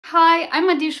Hi, I'm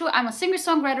Madishu, I'm a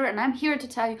singer-songwriter and I'm here to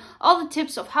tell you all the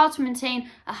tips of how to maintain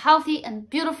a healthy and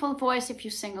beautiful voice if you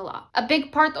sing a lot. A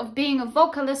big part of being a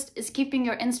vocalist is keeping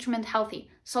your instrument healthy,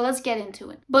 so let's get into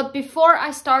it. But before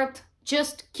I start,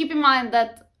 just keep in mind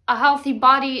that a healthy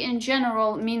body in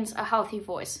general means a healthy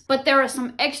voice. But there are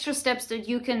some extra steps that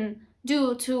you can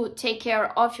do to take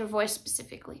care of your voice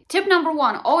specifically. Tip number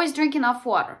 1, always drink enough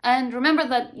water. And remember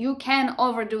that you can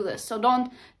overdo this, so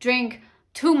don't drink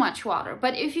too much water.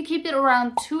 But if you keep it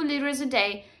around 2 liters a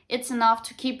day, it's enough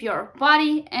to keep your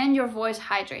body and your voice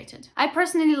hydrated. I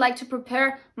personally like to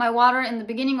prepare my water in the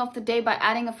beginning of the day by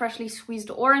adding a freshly squeezed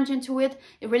orange into it.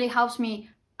 It really helps me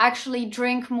actually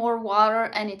drink more water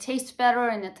and it tastes better,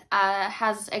 and it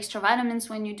has extra vitamins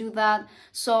when you do that.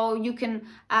 So you can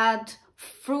add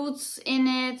fruits in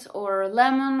it, or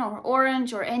lemon or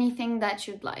orange or anything that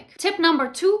you'd like. Tip number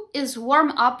 2 is warm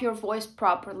up your voice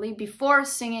properly before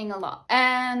singing a lot.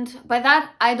 And by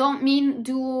that I don't mean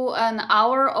do an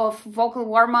hour of vocal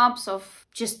warm-ups of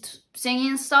just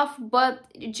singing and stuff, but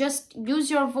just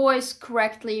use your voice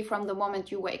correctly from the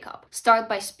moment you wake up. Start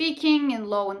by speaking in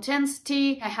low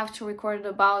intensity. I have to record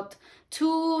about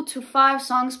 2 to 5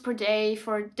 songs per day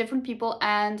for different people,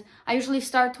 and I usually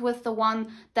start with the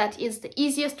one that is the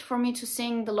easiest for me to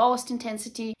sing, the lowest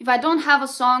intensity. If I don't have a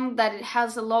song that it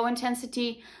has a low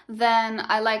intensity, then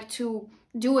I like to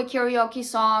do a karaoke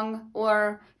song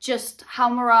or just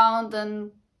hum around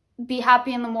and be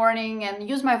happy in the morning and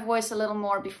use my voice a little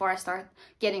more before I start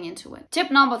getting into it. Tip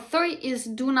number 3 is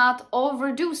do not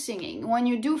overdo singing. When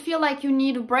you do feel like you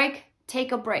need a break,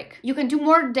 take a break. You can do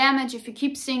more damage if you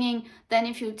keep singing than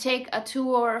if you take a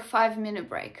 2 or 5 minute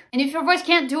break. And if your voice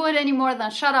can't do it anymore, then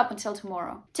shut up until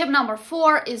tomorrow. Tip number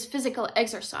 4 is physical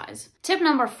exercise. Tip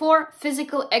number 4,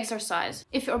 physical exercise.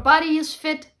 If your body is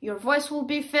fit, your voice will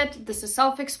be fit. This is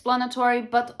self-explanatory,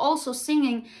 but also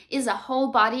singing is a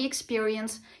whole body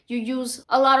experience. You use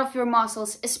a lot of your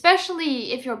muscles,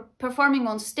 especially if you're performing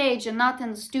on stage and not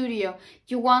in the studio.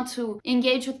 You want to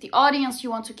engage with the audience, you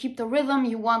want to keep the rhythm,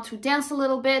 you want to dance a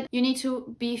little bit. You need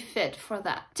to be fit for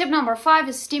that. Tip number 5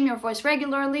 is steam your voice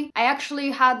regularly. I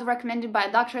actually had recommended by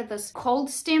a doctor this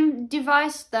cold steam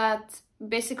device that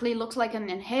basically looks like an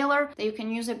inhaler, that you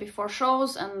can use it before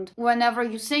shows and whenever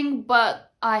you sing,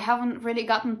 but I haven't really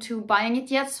gotten to buying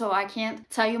it yet, so I can't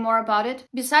tell you more about it.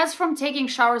 Besides from taking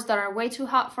showers that are way too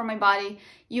hot for my body,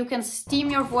 you can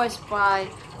steam your voice by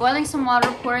boiling some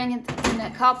water, pouring it in a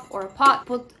cup or a pot,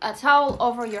 put a towel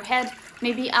over your head,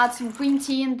 maybe add some green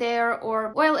tea in there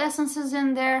or oil essences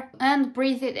in there, and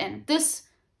breathe it in. This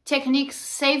technique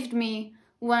saved me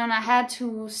when I had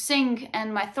to sing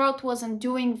and my throat wasn't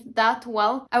doing that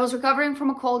well. I was recovering from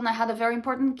a cold and I had a very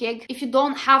important gig. If you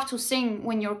don't have to sing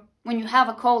when you have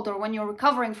a cold or when you're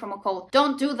recovering from a cold,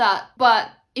 don't do that. But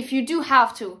if you do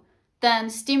have to,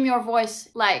 then steam your voice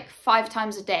like 5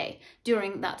 times a day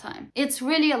during that time. It's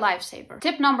really a lifesaver.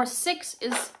 Tip number 6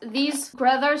 is these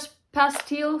Grethers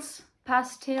pastilles.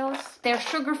 They're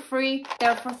sugar-free,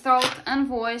 they're for throat and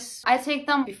voice. I take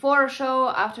them before a show,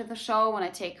 after the show, when I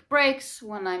take breaks,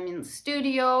 when I'm in the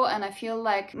studio and I feel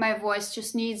like my voice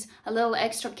just needs a little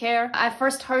extra care. I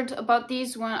first heard about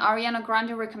these when Ariana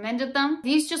Grande recommended them.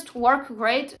 These just work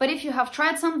great, but if you have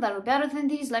tried some that are better than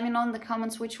these, let me know in the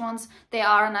comments which ones they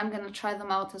are and I'm gonna try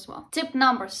them out as well. Tip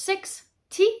number 6.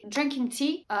 Tea. Drinking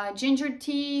tea, ginger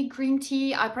tea, green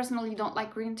tea. I personally don't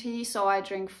like green tea, so I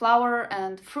drink flower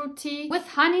and fruit tea with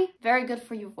honey. Very good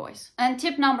for your voice. And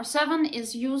tip number 7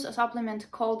 is use a supplement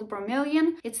called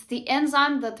bromelain. It's the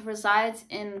enzyme that resides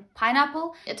in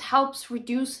pineapple. It helps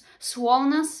reduce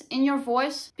swollenness in your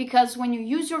voice, because when you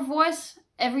use your voice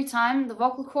every time, the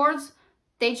vocal cords,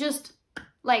 they just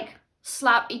like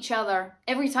slap each other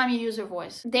every time you use your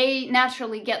voice. They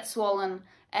naturally get swollen,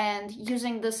 and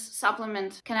using this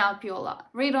supplement can help you a lot.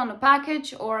 Read on the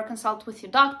package or consult with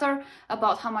your doctor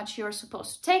about how much you're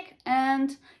supposed to take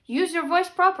and use your voice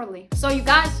properly. So you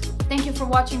guys, thank you for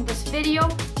watching this video.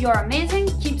 You're amazing.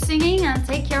 Keep singing and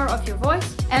take care of your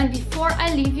voice. And before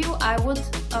I leave you, I would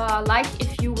like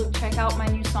if you would check out my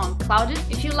new song, Clouded.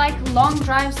 If you like long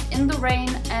drives in the rain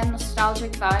and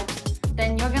nostalgic vibes,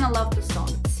 then you're gonna love this song.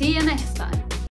 See you next time.